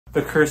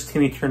The cursed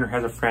Timmy Turner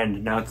has a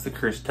friend. Now it's the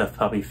cursed Tough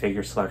Puppy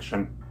figure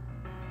selection.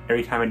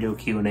 Every time I do a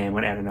Q&A, I'm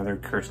going to add another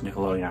cursed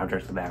Nickelodeon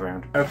object to the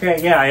background.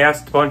 Okay, yeah, I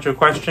asked a bunch of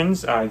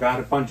questions. I got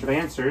a bunch of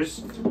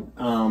answers.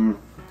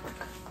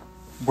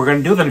 We're going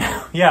to do them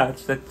now. Yeah,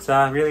 that's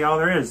really all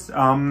there is.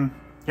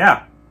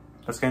 Yeah,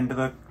 let's get into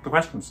the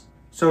questions.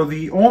 So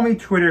the only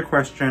Twitter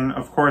question,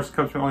 of course,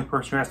 comes from the only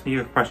person who asked me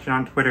a question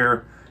on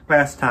Twitter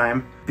last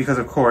time, because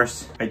of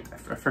course, I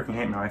freaking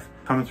hate my life,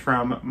 comes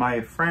from my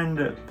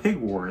friend Pig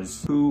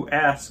Wars, who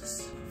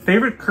asks,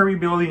 favorite Kirby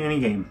ability in any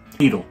game?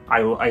 Beetle.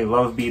 I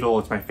love Beetle.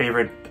 It's my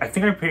favorite. I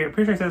think I'm pretty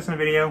sure I said this in the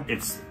video.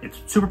 It's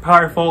super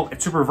powerful.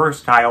 It's super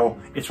versatile.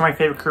 It's my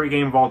favorite Kirby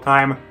game of all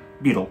time.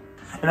 Beetle.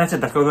 And that's it.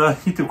 Let's go to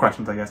the YouTube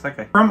questions, I guess.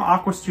 Okay. From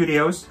Aqua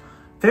Studios,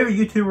 favorite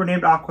YouTuber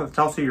named Aqua that's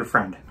also your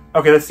friend?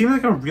 Okay, that seems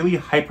like a really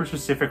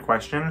hyper-specific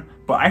question,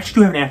 but I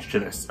actually do have an answer to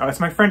this. It's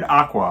my friend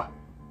Aqua.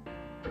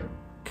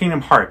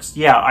 Kingdom Hearts.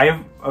 Yeah, I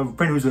have a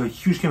friend who's a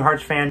huge Kingdom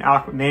Hearts fan,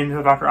 named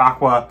Dr.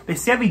 Aqua. They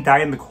sadly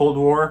died in the Cold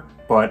War,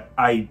 but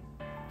I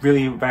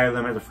really value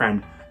them as a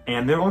friend.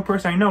 And they're the only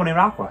person I know named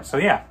Aqua, so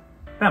yeah,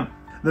 them.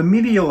 The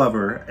Media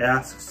Lover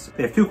asks,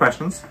 they have two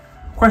questions.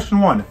 Question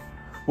 1.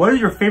 What are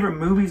your favorite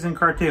movies and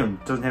cartoons?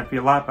 Doesn't have to be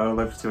a lot, but I'd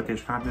love to see what the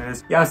content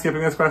is. Yeah, I'm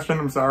skipping this question,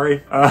 I'm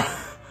sorry.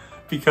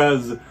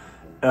 Because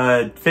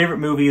favorite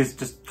movies,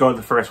 just go to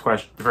the first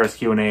question, the first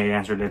Q&A, I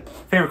answered it.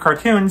 Favorite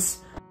cartoons?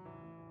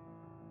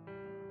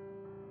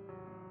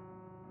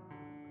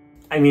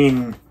 I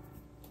mean,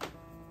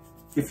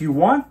 if you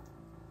want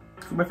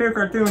my favorite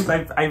cartoons,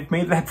 I've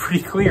made that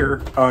pretty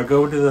clear.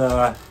 Go to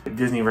the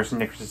Disney versus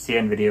Nick versus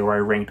CN video where I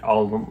ranked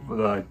all of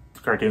the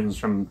cartoons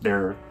from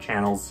their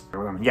channels.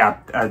 Yeah,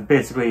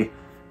 basically,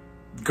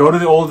 go to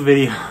the old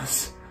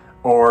videos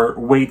or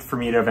wait for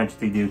me to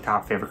eventually do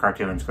top favorite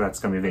cartoons, because that's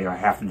going to be a video I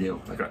have to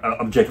do. Like,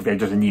 objectively, I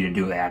just need to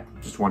do that.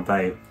 Just once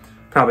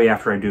probably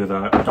after I do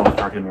the adult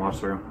cartoon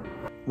walkthrough.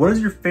 What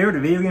is your favorite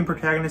video game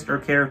protagonist or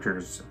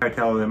characters? I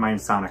tell that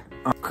mine's Sonic.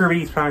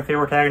 Kirby's probably my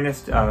favorite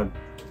protagonist.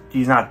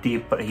 He's not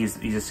deep, but he's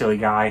a silly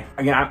guy.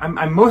 Again,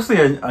 I'm mostly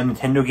a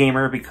Nintendo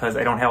gamer because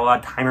I don't have a lot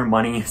of time or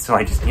money, so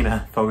I just need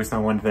to focus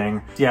on one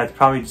thing. So yeah, it's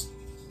probably just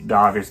the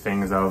obvious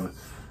things of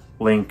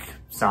Link,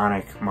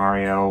 Sonic,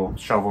 Mario,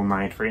 Shovel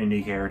Knight for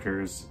indie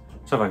characters,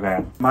 stuff like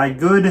that. My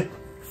good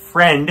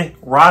friend,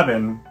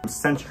 Robin, I'm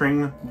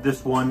censoring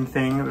this one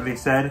thing that they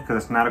said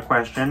because it's not a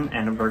question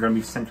and they're going to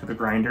be sent to the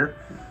grinder.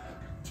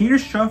 Can you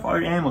just show off all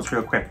your animals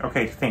real quick?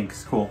 Okay,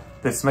 thanks, cool.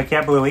 This is my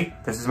cat Bluey,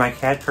 this is my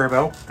cat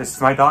Turbo, this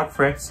is my dog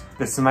Fritz,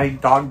 this is my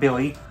dog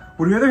Billy.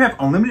 Would you rather have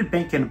unlimited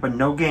bacon but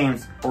no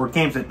games, or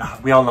games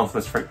that, we all know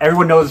this,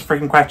 everyone knows this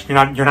freaking question,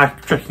 you're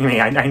not tricking me.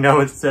 I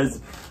know it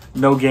says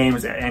no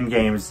games and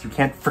games. You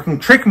can't freaking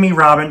trick me,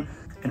 Robin.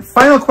 And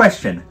final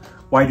question,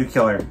 why do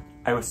Killer?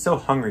 I was so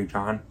hungry,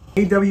 John.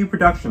 AW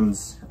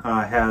Productions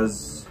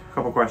has a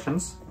couple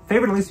questions.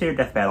 Favorite and least favorite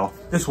death battle?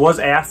 This was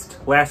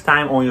asked last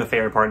time, only the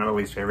favorite part, not the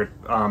least favorite.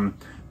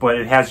 But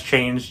it has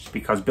changed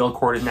because Bill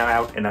Cord is now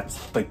out, and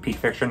that's like peak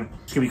fiction.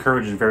 Scooby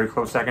Courage is a very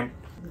close second.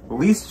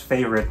 Least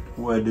favorite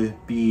would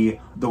be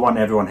the one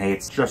everyone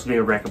hates, Just Be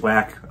a Wreck of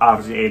Black.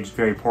 Obviously aged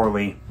very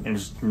poorly, and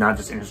it's not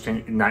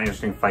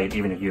interesting fight,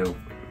 even if you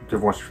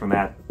divorce from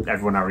that.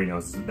 Everyone already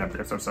knows that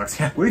episode sucks.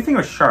 What do you think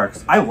of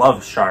sharks? I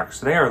love sharks.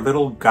 They are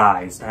little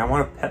guys, and I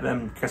want to pet them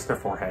and kiss their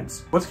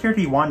foreheads. What's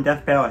character you want in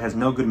Death Battle that has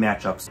no good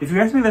matchups? If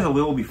you asked me this a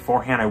little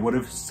beforehand, I would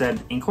have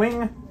said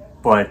Inkling,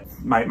 but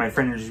my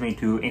friend introduced me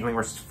to Inkling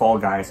versus Fall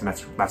Guys, and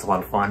that's a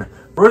lot of fun.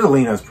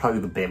 Rosalina is probably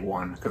the big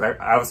one, because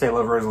I would say I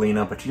love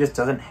Rosalina, but she just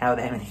doesn't have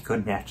that many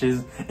good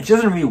matches. And she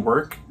doesn't really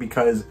work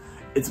because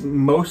it's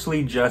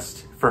mostly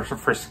just,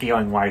 for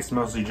scaling wise,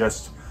 mostly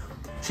just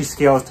she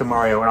scales to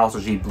Mario, and also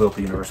she blew up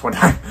the universe one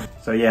time.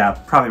 So yeah,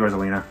 probably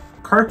Rosalina.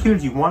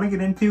 Cartoons you want to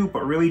get into,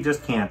 but really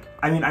just can't.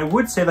 I mean, I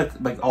would say like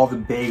all the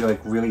big,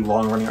 like really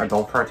long-running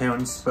adult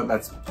cartoons, but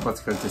that's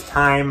because there's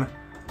time,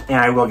 and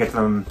I will get to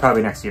them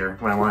probably next year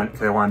when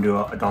because I want to do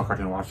an adult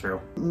cartoon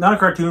watch-through. Not a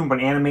cartoon, but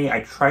anime.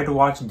 I tried to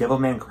watch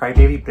Devilman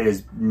Crybaby, but it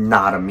is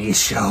not a me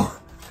show.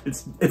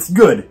 It's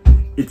good.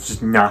 It's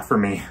just not for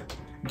me.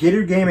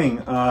 Gator Gaming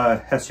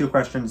has two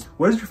questions.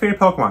 What is your favorite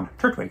Pokemon?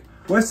 Turtwig.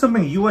 What is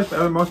something you like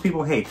that most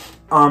people hate?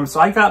 So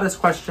I got this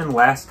question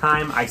last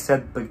time. I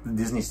said like the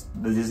Disney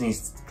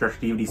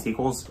direct DVD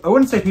sequels. I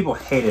wouldn't say people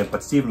hate it,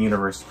 but Steven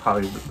Universe is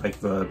probably like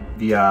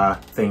the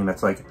thing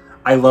that's like,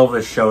 I love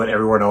this show that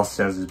everyone else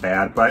says is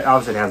bad, but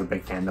obviously it has a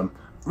big fandom.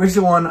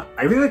 Original one,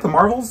 I really like the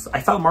Marvels. I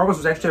thought Marvels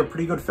was actually a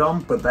pretty good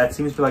film, but that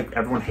seems to be like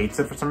everyone hates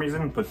it for some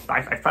reason. But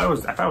I thought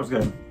it was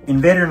good.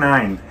 Invader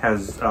 9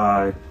 has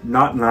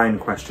not 9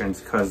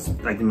 questions because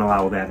I didn't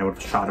allow that. I would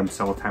have shot him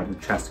several times in the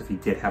chest if he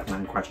did have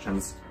 9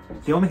 questions.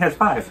 He only has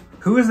 5.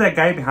 Who is that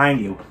guy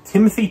behind you?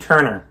 Timothy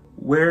Turner.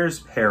 Where's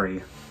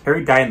Perry?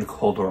 Perry died in the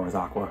Cold War with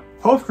Aqua.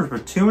 Hopes for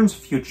Splatoon's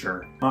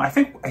future. I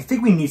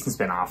think we need some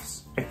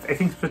spin-offs. I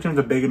think Splatoon's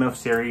a big enough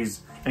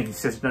series and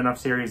consistent enough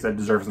series that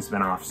deserves some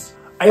spin-offs.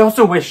 I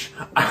also wish,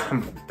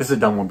 this is a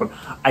dumb one, but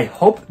I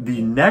hope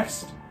the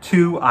next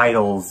 2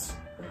 idols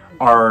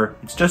are,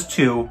 it's just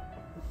 2,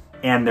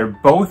 and they're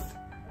both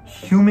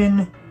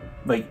human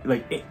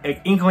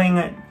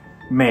inkling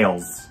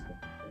males.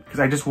 Because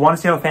I just want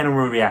to see how the fandom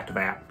will react to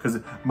that. Because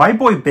my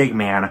boy Big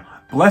Man,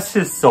 bless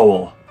his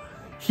soul,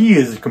 he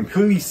is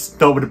completely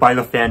snubbed by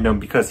the fandom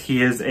because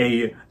he is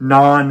a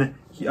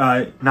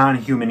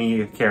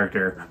non-human-y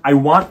character. I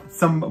want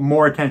some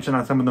more attention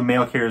on some of the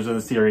male characters of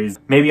the series.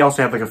 Maybe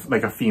also have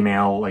like a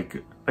female,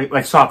 like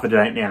swap the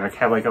dynamic,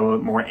 have like a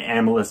more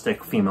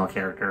animalistic female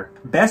character.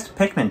 Best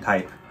Pikmin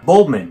type,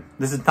 Bulbman.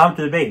 This is not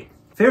to debate.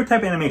 Favorite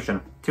type of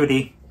animation,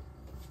 2D.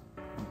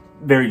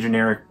 Very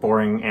generic,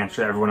 boring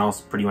answer that everyone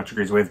else pretty much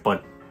agrees with,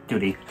 but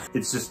 2D.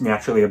 It's just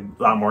naturally a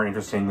lot more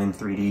interesting than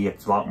 3D.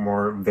 It's a lot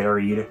more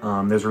varied.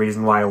 There's a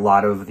reason why a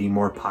lot of the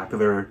more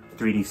popular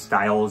 3D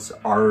styles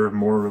are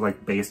more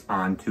like based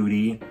on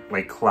 2D,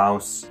 like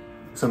Klaus.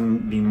 Some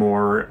of the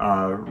more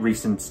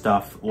recent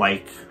stuff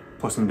like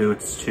Puss in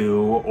Boots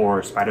 2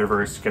 or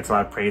Spider-Verse gets a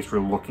lot of praise for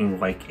looking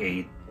like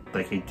a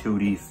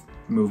 2D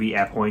movie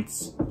at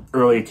points.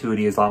 Early 2D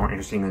is a lot more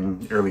interesting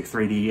than early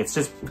 3D. It's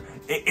just,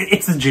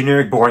 it's a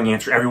generic, boring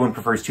answer. Everyone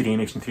prefers 2D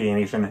animation, 3D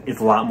animation.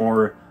 It's a lot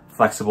more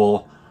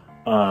flexible,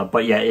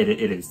 but yeah, it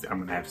is.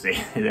 I'm gonna have to say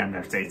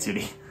it's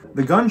 2D.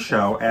 The Gun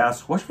Show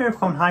asks, what's your favorite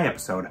Clone High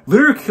episode?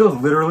 Literally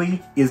Kills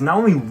Literally is not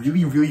only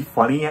really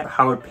funny at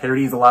how it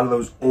parodies a lot of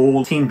those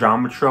old teen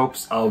drama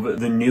tropes of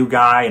the new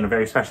guy in a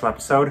very special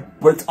episode,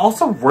 but it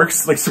also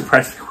works like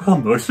surprisingly well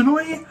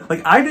emotionally.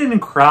 Like, I didn't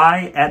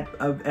cry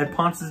at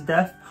Ponce's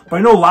death, but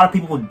I know a lot of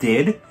people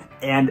did,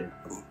 and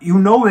you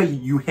know that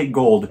you hit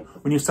gold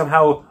when you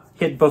somehow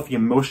hit both the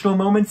emotional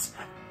moments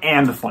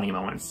and the funny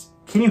moments.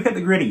 Can you hit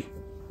the gritty?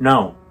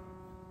 No.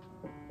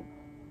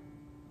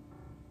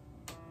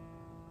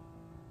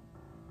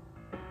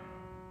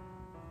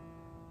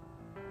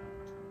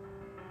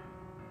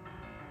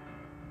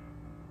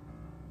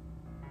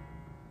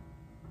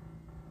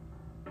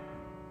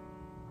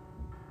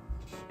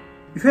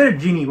 If you had a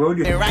genie, what would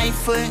your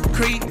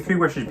three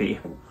wishes be?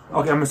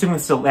 Okay, I'm assuming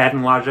it's still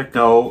Latin logic.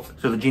 No,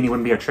 so the genie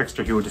wouldn't be a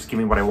trickster. He would just give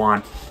me what I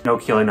want. No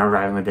killing, no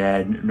reviving the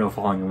dead, no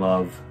falling in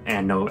love,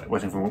 and no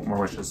wishing for more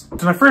wishes.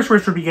 So my first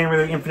wish would be getting rid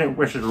of the infinite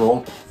wishes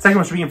rule. Second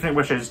wish would be infinite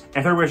wishes.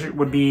 And third wish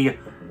would be,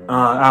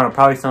 I don't know,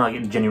 probably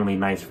something like genuinely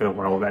nice for the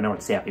world. I know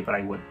it's sappy, but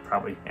I would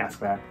probably ask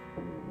that.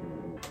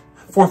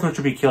 Fourth wish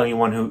would be kill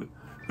anyone who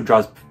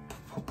draws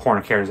porn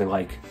or characters I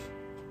like.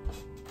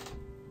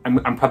 I'm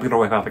probably gonna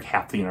wipe out like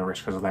half the universe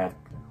because of that.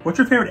 What's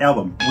your favorite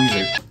album?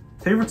 Weezer.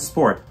 Favorite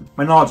sport?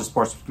 My knowledge of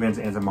sports ends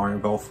in Mario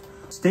Golf.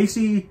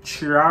 Stacy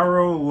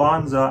Chiraro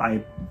Lanza,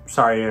 I'm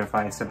sorry if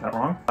I said that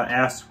wrong,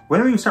 asks,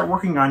 when will you start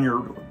working on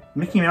your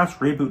Mickey Mouse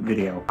reboot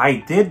video?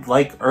 I did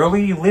like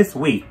early this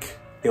week.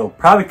 It'll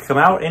probably come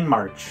out in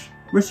March.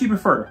 Which do you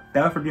prefer,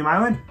 Battle for Doom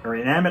Island or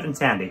Inanimate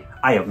Insanity?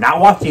 I have not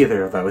watched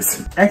either of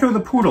those. Echo the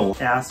Poodle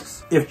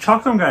asks, if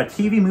Chalkdome got a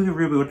TV movie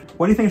reboot,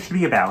 what do you think it should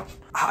be about?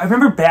 I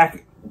remember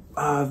back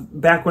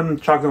when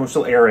Chalkdome was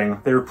still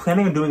airing, they were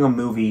planning on doing a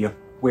movie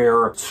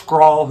where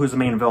Skrull, who's the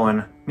main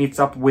villain, meets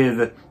up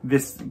with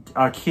this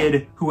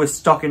kid who was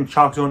stuck in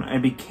Chalk Zone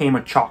and became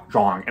a Chalk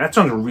drawing. And that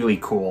sounds really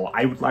cool.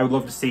 I would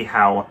love to see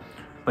how,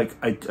 like,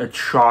 a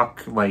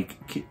Chalk, like,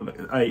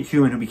 a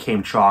human who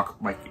became Chalk,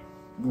 like,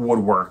 would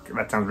work.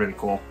 That sounds really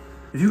cool.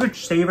 If you could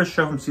save a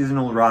show from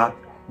seasonal rot,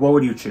 what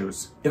would you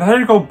choose? If I had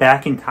to go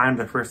back in time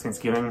to the first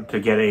Thanksgiving to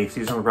get a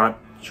seasonal rot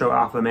show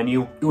off the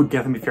menu, it would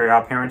definitely be Fairy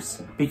Odd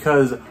Parents,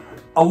 because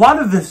a lot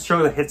of this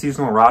show that hit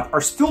seasonal rot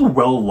are still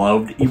well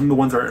loved, even the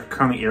ones that are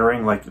currently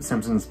airing, like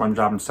Simpsons,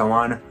 SpongeBob, and so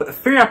on. But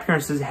Fairy Odd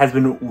Parents has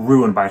been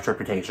ruined by its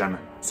reputation.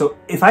 So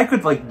if I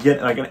could like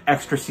get like an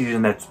extra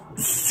season that's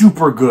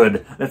super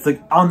good, that's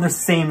like on the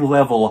same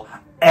level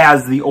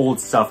as the old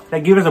stuff,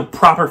 that gave us a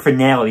proper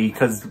finale,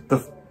 because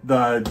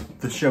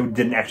the show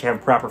didn't actually have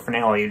a proper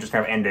finale, it just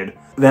kind of ended,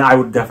 then I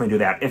would definitely do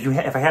that.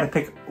 If I had to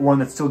pick one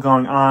that's still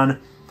going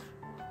on,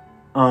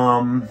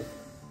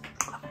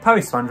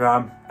 probably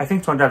SpongeBob. I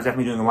think SpongeBob's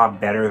definitely doing a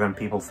lot better than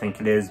people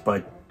think it is,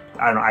 but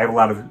I don't know, I have a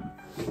lot of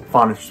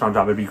fondness for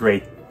SpongeBob. It'd be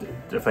great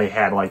if they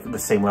had like the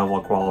same level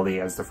of quality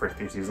as the first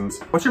 3 seasons.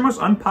 What's your most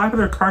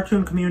unpopular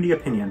cartoon community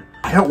opinion?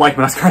 I don't like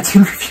most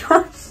cartoon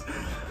reviewers.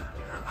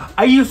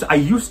 I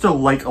used to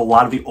like a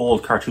lot of the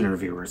old cartoon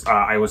reviewers.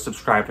 I was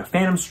subscribed to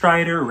Phantom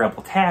Strider,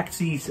 Rebel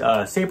Taxi,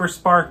 Saber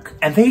Spark,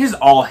 and they just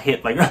all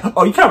hit like,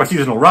 oh, you talk about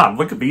seasonal rot,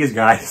 look at these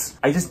guys.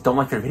 I just don't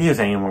like their videos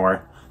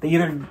anymore. They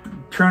either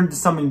turned to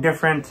something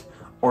different,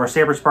 or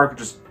Saber Spark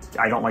just,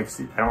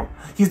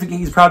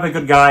 he's probably a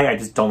good guy, I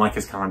just don't like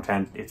his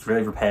content. It's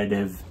really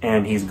repetitive,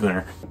 and he's a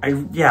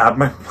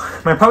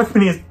gooner. My public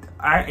opinion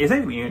is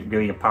that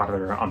really a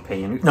popular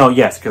opinion? No,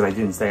 yes, because I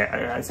didn't say,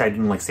 I said I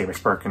didn't like Saber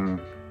Spark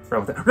and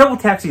Rebel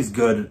Taxi is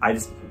good, I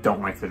just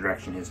don't like the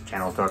direction his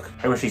channel took.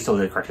 I wish he still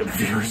did cartoon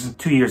reviewers.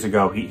 2 years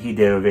ago, he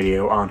did a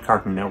video on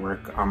Cartoon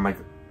Network, on like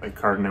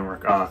Cartoon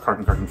Network,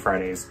 Cartoon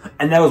Fridays.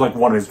 And that was like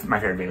one of my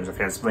favorite videos of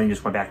his, but then he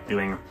just went back to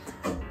doing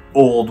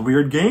old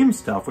weird game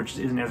stuff, which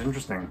isn't as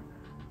interesting.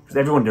 Because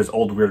everyone does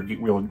old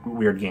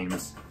weird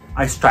games.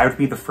 I strive to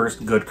be the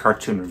first good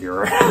cartoon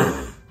reviewer.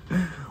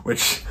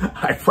 Which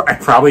I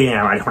probably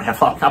am. I don't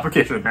have a lot of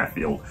competition in that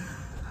field.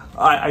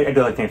 I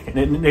do like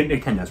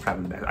Nintendo's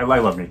probably the best. I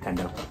love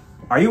Nintendo.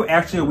 Are you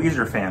actually a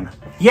Weezer fan?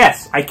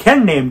 Yes, I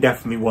can name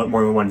definitely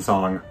more than one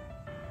song.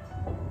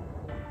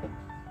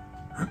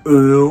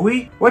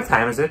 Ooh-wee. What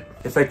time is it?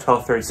 It's like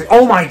 12:36.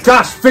 Oh my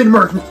gosh, Finn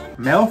Merton!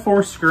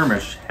 Malforce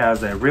Skirmish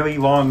has a really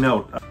long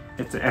note.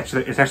 It's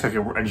actually like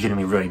a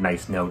genuinely really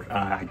nice note.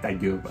 I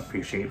do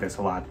appreciate this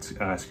a lot,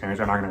 Skirmish.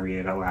 I'm not gonna read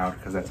it out loud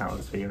because that's not what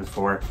this video is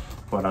for.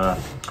 But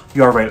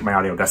you are right, my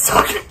audio does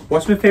suck.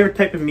 What's my favorite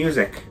type of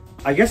music?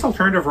 I guess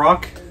alternative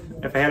rock.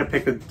 If I had to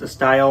pick the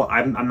style,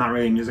 I'm not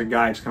really a music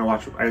guy. I just kind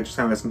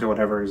of listen to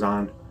whatever is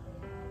on.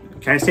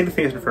 Can I say the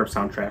famous Verb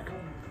soundtrack?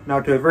 Now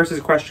to a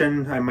versus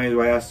question, I might as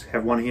well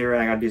have one here,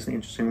 and I got a decently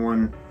interesting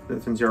one.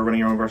 Since you're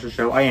running your own versus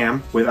show, I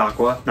am, with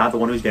Aqua, not the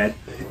one who's dead.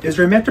 Is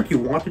there a matchup you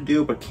want to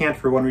do but can't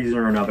for one reason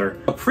or another?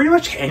 Pretty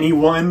much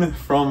anyone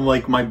from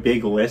like my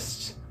big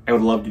list I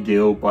would love to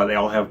do, but they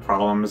all have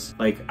problems.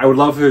 Like, I would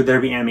love for there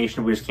to be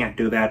animation, we just can't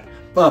do that.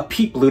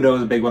 Pete Bluto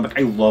is a big one. Like,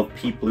 I love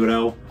Pete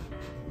Bluto,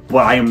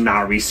 but I am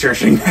not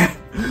researching that.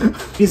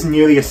 He's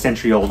nearly a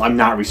century old. I'm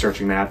not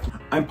researching that.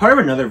 I'm part of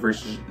another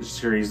versus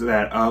series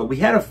that we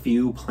had a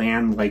few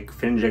planned, like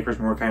Finn and Jake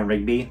vs. Mordecai and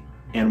Rigby,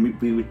 and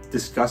we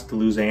discussed the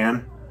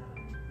Luzanne,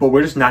 but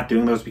we're just not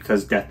doing those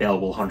because Death Bale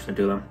will 100%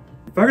 do them.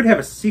 If I could have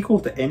a sequel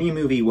to any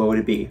movie, what would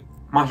it be?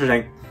 Monsters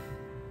Inc.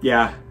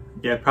 Yeah,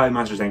 probably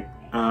Monsters Inc.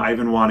 I've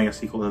been wanting a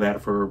sequel to that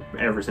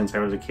ever since I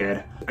was a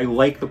kid. I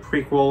like the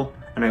prequel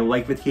and I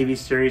like the TV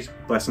series,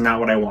 but that's not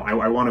what I want.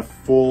 I want a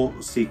full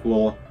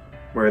sequel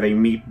where they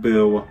meet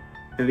Boo,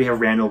 maybe have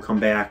Randall come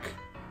back.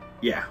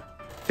 Yeah.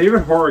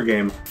 Favorite horror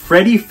game?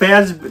 Freddy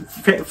Fazbear,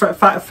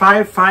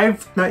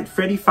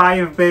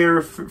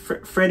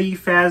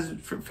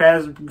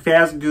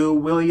 Fazgoo,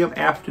 William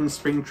Afton,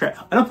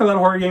 Springtrap. I don't play a lot of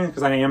horror games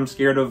because I am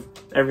scared of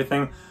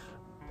everything.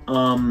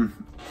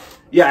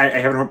 Yeah, I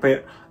haven't played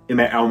it.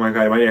 Oh my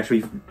god, it might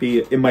actually be,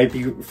 it might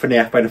be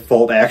FNAF by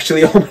default,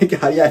 actually. Oh my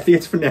god, yeah, I think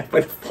it's FNAF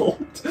by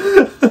default.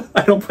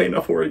 I don't play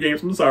enough horror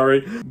games, I'm sorry.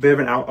 Bit of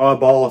an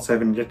oddball, so I've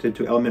been addicted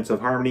to Elements of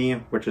Harmony,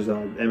 which is a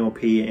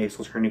MOP, Ace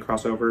Attorney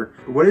crossover.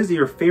 What is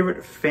your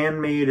favorite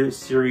fan-made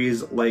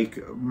series like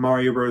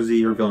Mario Bros.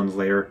 Z or Villain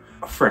Slayer?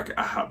 Frick,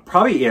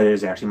 probably it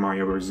is actually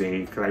Mario Bros.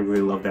 Z, because I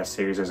really loved that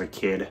series as a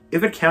kid.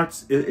 If it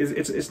counts,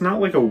 it's not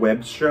like a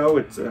web show,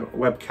 it's a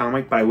web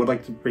comic, but I would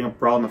like to bring up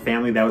Brawl in the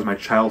Family. That was my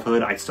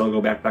childhood. I still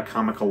go back to that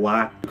comic a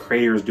lot. The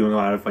creator is doing a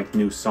lot of like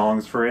new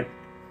songs for it.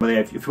 But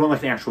if you want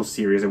like an actual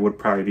series, it would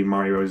probably be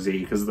Mario Bros. Z,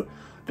 because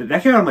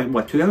that came out in like,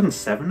 what,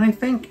 2007, I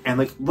think? And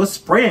like, the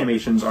sprite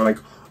animations are like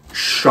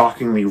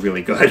shockingly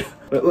really good.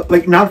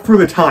 Like, not for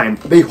the time,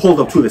 they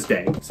hold up to this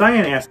day.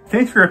 Cyan asked,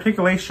 thanks for your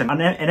articulation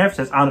and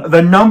emphasis on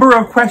the number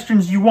of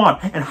questions you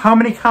want and how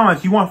many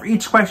comments you want for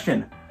each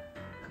question.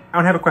 I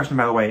don't have a question,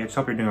 by the way. I just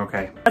hope you're doing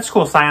okay. That's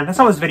cool, Cyan. That's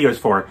all this video is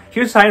for.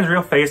 Here's Cyan's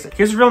real face.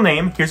 Here's his real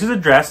name. Here's his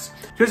address.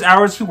 Here's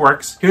hours he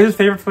works. Here's his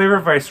favorite flavor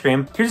of ice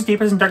cream. Here's his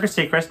deepest and darkest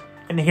secrets.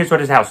 And here's what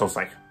his house looks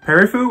like.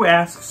 Perifu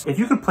asks, if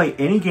you could play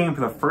any game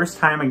for the first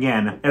time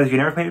again, as you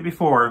never played it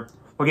before,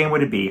 what game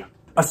would it be?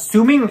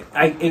 Assuming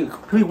it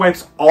completely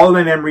wipes all of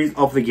my memories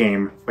of the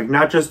game, like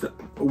not just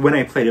when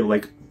I played it,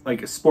 like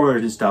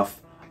spoilers and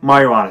stuff,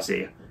 Mario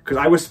Odyssey. Because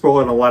I was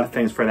spoiling a lot of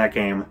things for that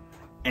game,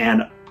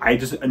 and I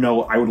just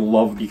know I would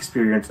love the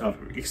experience of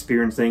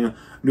experiencing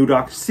New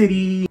Donk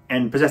City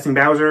and possessing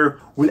Bowser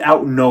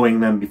without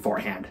knowing them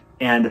beforehand.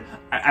 And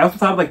I also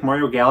thought of like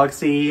Mario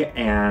Galaxy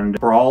and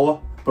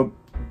Brawl, but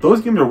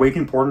those games are way too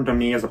important to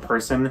me as a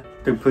person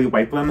to completely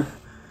wipe them.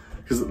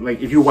 Because like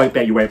if you wipe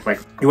that, you wipe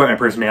my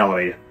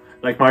personality.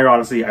 Like Mario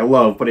Odyssey, I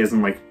love, but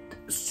isn't like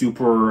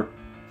super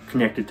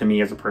connected to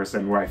me as a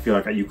person where I feel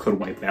like you could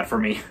wipe that for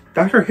me.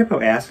 Dr.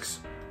 Hippo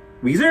asks,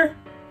 Weezer?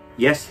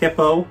 Yes,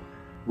 Hippo.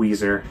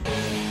 Weezer.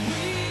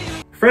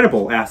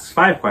 Fredible asks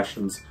 5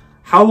 questions.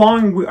 How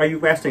long are you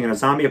lasting in a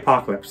zombie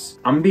apocalypse?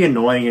 I'm gonna be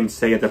annoying and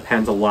say it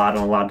depends a lot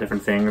on a lot of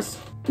different things.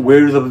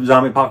 Where does the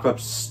zombie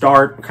apocalypse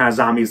start? What kind of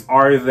zombies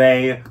are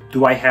they?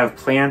 Do I have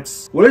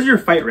plants? What is your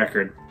fight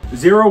record?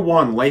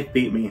 0-1, life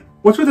beat me.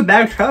 What's with the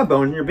bag of child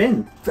bone in your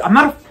bin? I'm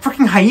not a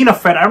freaking hyena,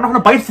 Fred. I don't know how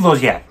to bite through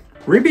those yet.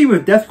 Rigby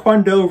with Death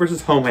Kwon Do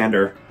versus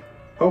Homelander.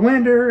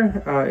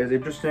 Homelander is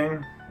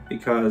interesting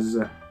because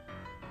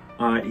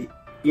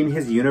in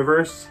his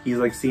universe, he's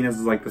like seen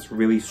as like this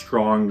really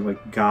strong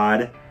like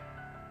god,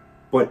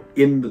 but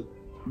in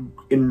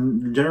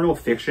general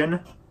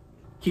fiction,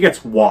 he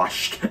gets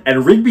washed,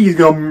 and Rigby is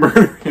gonna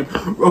murder him.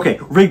 Okay,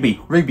 Rigby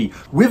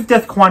with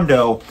Death Kwon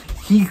Do,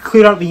 he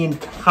cleared out the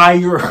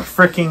entire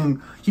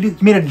freaking. He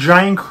made a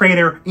giant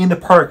crater in the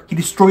park. He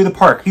destroyed the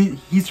park.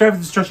 He started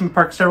destruction the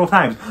park several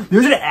times.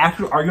 There's an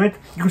actual argument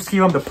you can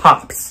scale him to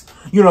Pops.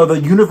 You know,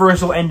 the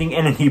universal ending,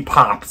 and then he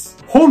pops.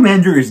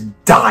 Homelander is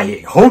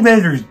dying.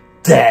 Homelander is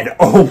dead.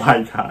 Oh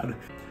my god.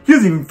 He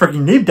doesn't even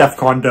freaking need Death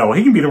Kwon Do.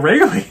 He can beat him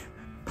regularly.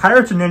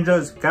 Pirates and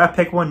ninjas, gotta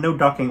pick one, no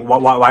ducking. Why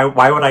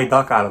would I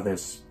duck out of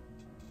this?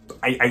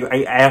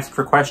 I asked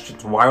for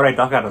questions. Why would I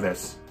duck out of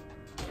this?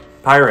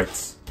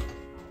 Pirates.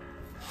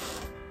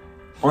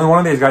 Only one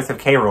of these guys have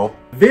K-roll.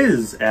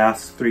 Viz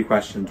asks 3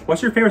 questions.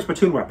 What's your favorite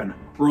Splatoon weapon?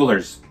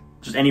 Rulers.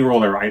 Just any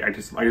roller. I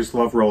just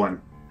love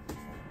rolling.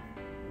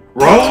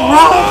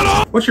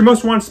 Roll! What's your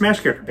most wanted Smash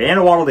character?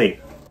 Banana Waddle Dee.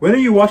 When are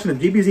you watching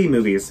the DBZ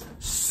movies?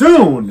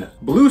 Soon!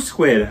 Blue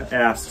Squid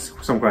asks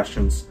some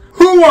questions.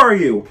 Who are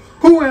you?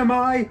 Who am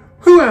I?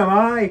 Who am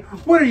I?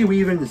 What are you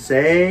even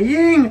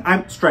saying?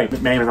 I'm Stripe.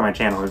 My name is on my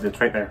channel. It's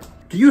right there.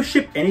 Do you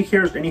ship any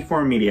characters to any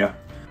form of media?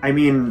 I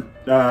mean,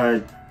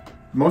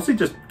 mostly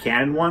just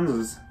canon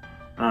ones.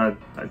 I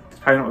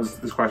don't know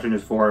what this question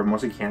is for.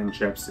 Mostly canon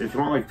ships. If you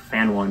want like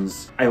fan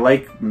ones, I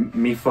like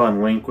Mipha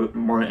and Link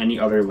more than any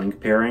other Link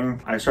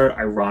pairing. I started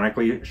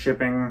ironically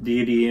shipping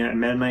Deity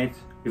and Meta Knight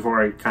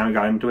before I kind of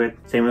got into it.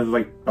 Same with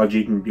like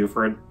Baljeet and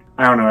Buford.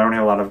 I don't know, I don't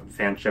have a lot of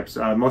fan ships.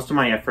 Most of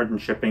my effort in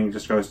shipping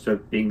just goes to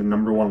being the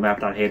 #1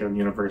 lapdot hater in the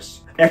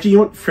universe. Actually, you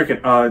know what? Frick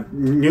it.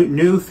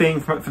 New thing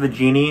for the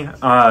genie.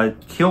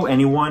 Kill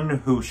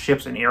anyone who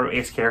ships an Arrow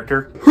Ace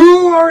character.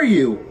 Who are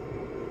you?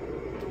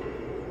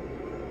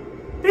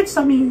 It's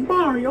me,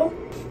 Mario.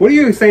 What are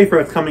you excited for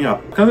what's coming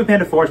up? Kung Fu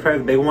Panda 4 is probably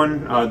the big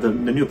one. The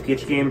new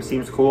Peach game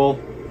seems cool.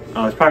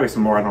 There's probably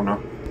some more, I don't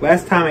know.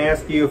 Last time I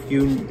asked you if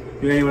you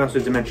knew anyone else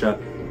with dementia.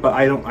 But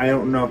I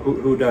don't know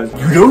who does.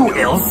 You know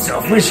else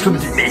suffers from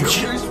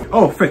dementia?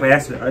 Oh, frick, I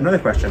asked another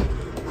question.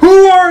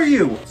 Who are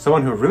you?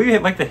 Someone who really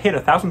would like to hit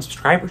 1,000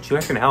 subscribers. You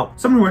guys can help.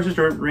 Someone who wishes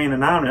to remain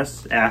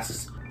anonymous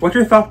asks, what's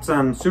your thoughts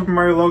on Super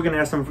Mario Logan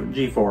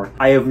SMG4?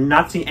 I have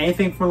not seen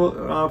anything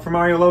from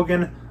Mario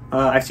Logan.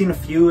 I've seen a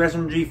few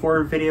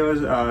SMG4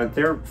 videos.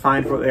 They're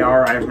fine for what they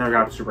are. I've never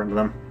got super into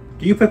them.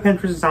 Do you play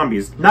Plants vs.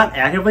 Zombies? Not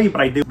actively,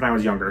 but I did when I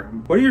was younger.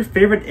 What are your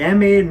favorite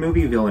animated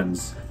movie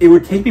villains? It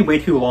would take me way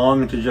too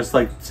long to just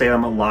like say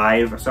them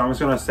live, so I'm just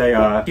gonna say,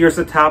 here's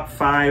the top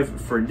 5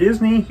 for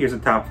Disney, here's the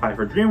top 5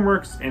 for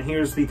DreamWorks, and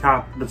here's the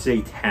top, let's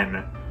say,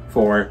 10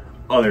 for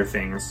other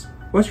things.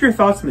 What's your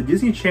thoughts on the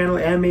Disney Channel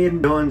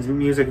animated villains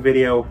music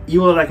video,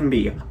 Evil That I Can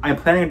Be? I'm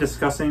planning on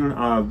discussing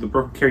the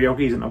Broken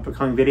Karaoke in an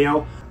upcoming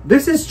video.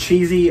 This is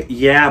cheesy,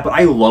 yeah, but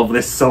I love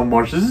this so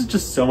much. This is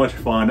just so much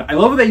fun. I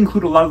love that they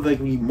include a lot of like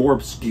the more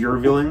obscure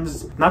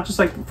villains, not just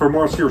like for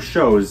more obscure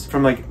shows.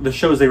 From like the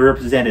shows they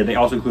represented, they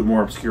also include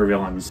more obscure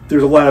villains.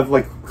 There's a lot of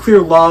like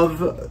clear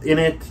love in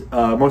it.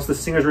 Most of the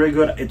singers are really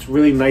good. It's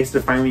really nice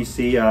to finally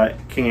see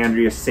King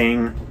Andrea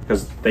sing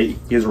because he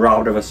is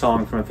robbed of a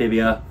song from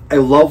Amphibia. I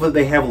love that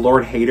they have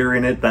Lord Hater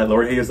in it. That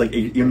Lord Hater is like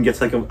even gets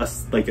like Lord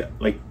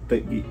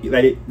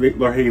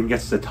Hater even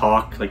gets to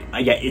talk. Like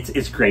yeah,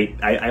 it's great.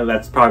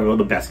 That's probably one of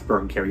the best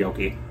Broken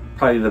Karaoke.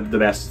 Probably the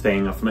best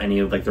thing from any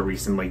of like the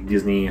recent like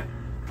Disney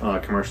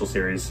commercial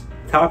series.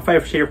 Top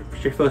 5 Share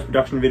Phillips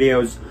production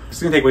videos.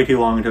 It's gonna take way too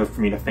long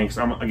for me to think.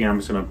 So I'm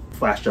just gonna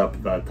flash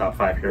up the top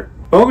 5 here.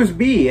 Bogus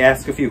B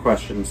asks a few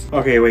questions.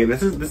 Okay, wait.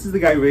 This is the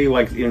guy who really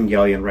likes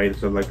Evangelion, right?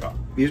 So like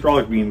these are all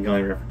like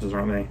Evangelion references,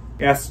 aren't they?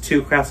 He asks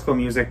 2 classical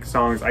music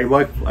songs. I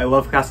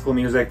love classical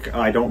music.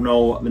 I don't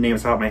know the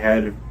names off my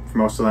head for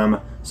most of them,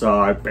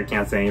 so I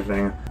can't say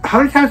anything. How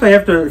many times do I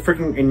have to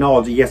freaking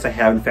acknowledge that yes, I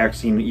have in fact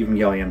seen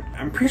Evangelion?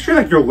 I'm pretty sure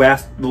like the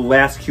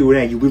last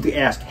Q&A, you literally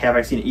asked, have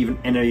I seen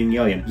End of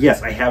Evangelion?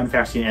 Yes, I have in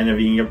fact seen End of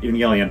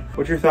Evangelion.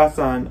 What's your thoughts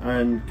on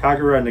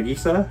Kagura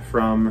Nagisa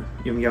from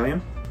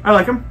Evangelion? I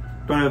like him.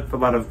 Don't have a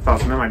lot of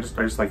thoughts on him. I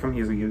just like him.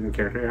 He's a good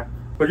character. Yeah.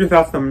 What's your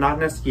thoughts on the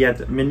monotonous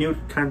yet minute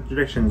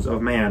contradictions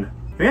of man?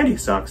 Humanity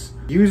sucks.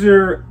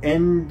 User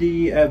ND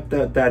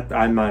that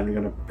I'm not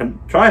even gonna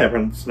try to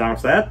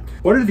pronounce that.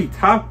 What are the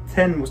top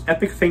 10 most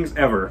epic things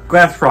ever?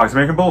 Glass frogs,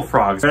 American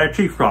bullfrogs, red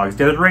tree frogs,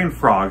 desert rain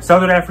frogs,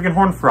 southern African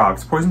horned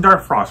frogs, poison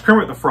dart frogs,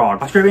 Kermit the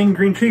Frog, Australian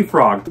green tree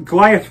frog,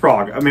 Goliath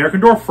frog,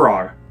 American dwarf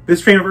frog. This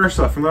strain of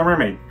Ursula from Little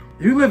Mermaid.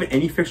 If you live in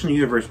any fictional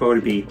universe, what would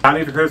it be?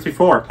 I've heard this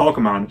before.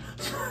 Pokemon.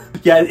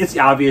 Yeah, it's the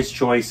obvious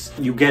choice.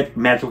 You get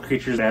magical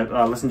creatures that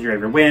listen to your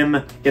every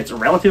whim. It's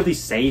relatively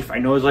safe. I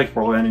know it's like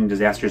world-ending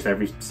disasters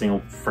every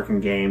single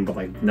freaking game, but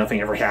like nothing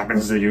ever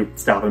happens to you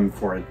stop them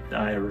before it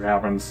ever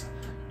happens.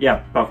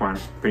 Yeah, Pokemon.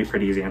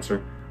 Pretty easy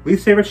answer.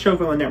 Least favorite show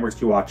on the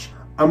networks you watch?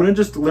 I'm gonna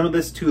just limit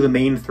this to the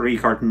main 3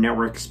 cartoon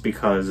networks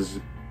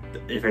because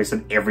if I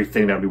said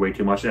everything, that would be way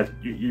too much.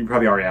 You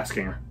probably are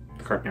asking.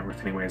 Cartoon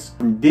Network anyways.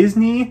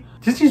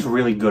 Disney's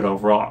really good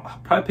overall.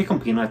 Probably pick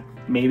on Peanut.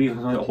 Maybe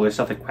some of the older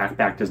stuff like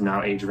Quackback does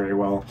not age very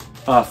well.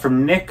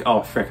 From Nick,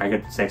 oh frick, I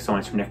could say so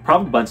much from Nick.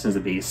 Probably Bunsen's the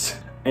Beast.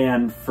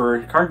 And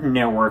for Cartoon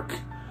Network,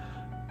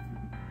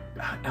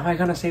 am I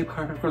gonna say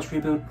Powerpuff Girls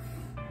reboot?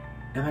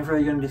 Am I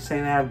really gonna just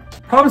say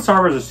that? Probably Star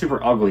Wars is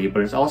super ugly,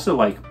 but it's also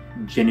like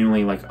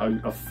genuinely like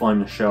a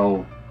fun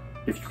show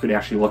if you could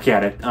actually look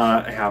at it.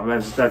 Yeah,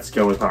 let's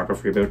go with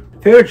Powerpuff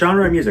reboot. Favorite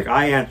genre of music?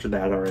 I answered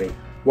that already.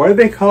 Why do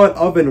they call it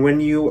oven when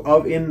you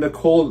in the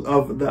cold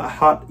of the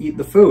hot eat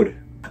the food?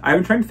 I've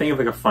been trying to think of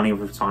like a funny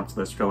response to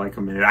this for like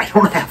a minute. I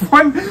don't have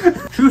one.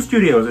 True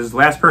Studios is the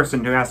last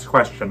person to ask a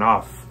question.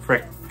 Oh,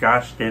 frick,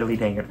 gosh, diddly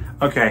dang it.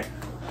 Okay.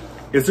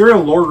 Is there a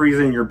lore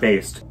reason you're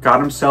based? God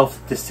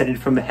himself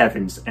descended from the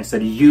heavens and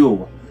said,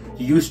 you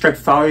strike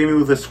following me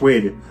with a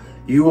squid.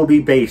 You will be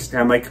based.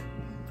 And I'm like,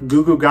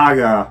 goo goo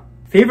gaga.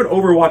 Favorite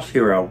Overwatch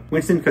hero?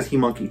 Winston, because he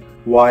monkey.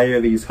 Why are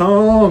these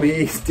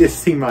homies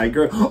dissing my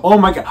girl? Oh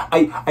my god,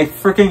 I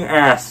freaking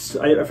asked.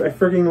 I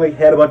freaking like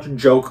had a bunch of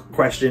joke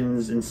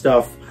questions and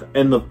stuff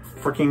in the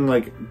freaking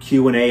like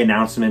Q A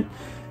announcement.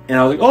 And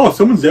I was like, oh,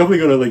 someone's definitely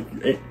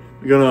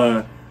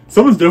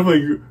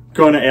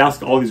gonna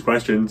ask all these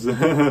questions.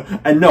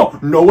 And no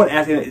one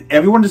asked.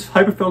 Everyone just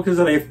hyper-focused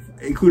that I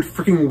include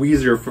freaking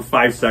Weezer for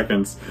 5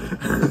 seconds.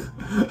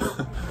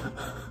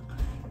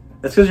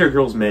 That's because your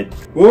girl's mid.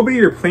 What will be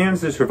your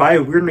plans to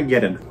survive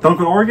Weirdmageddon?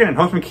 Duncan Oregon and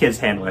Huntsman Kids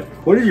handle it.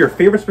 What is your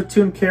favorite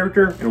Splatoon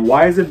character and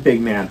why is it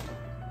Big Man?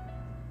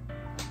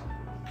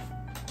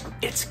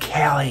 It's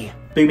Callie.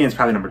 Big Man's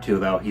probably number 2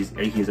 though. He's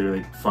a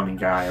really funny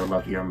guy. I would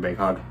love to give him a big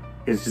hug.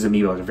 His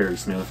amiibo is very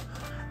smooth.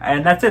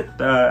 And that's it.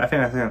 I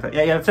think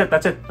that's it.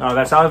 That's it.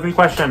 That's every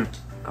question.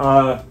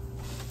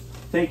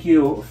 Thank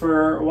you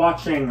for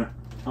watching.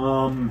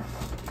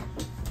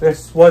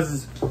 This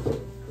was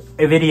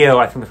a video.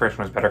 I think the first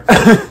one was better.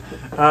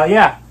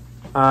 Yeah.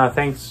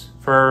 Thanks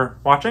for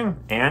watching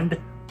and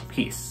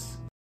peace.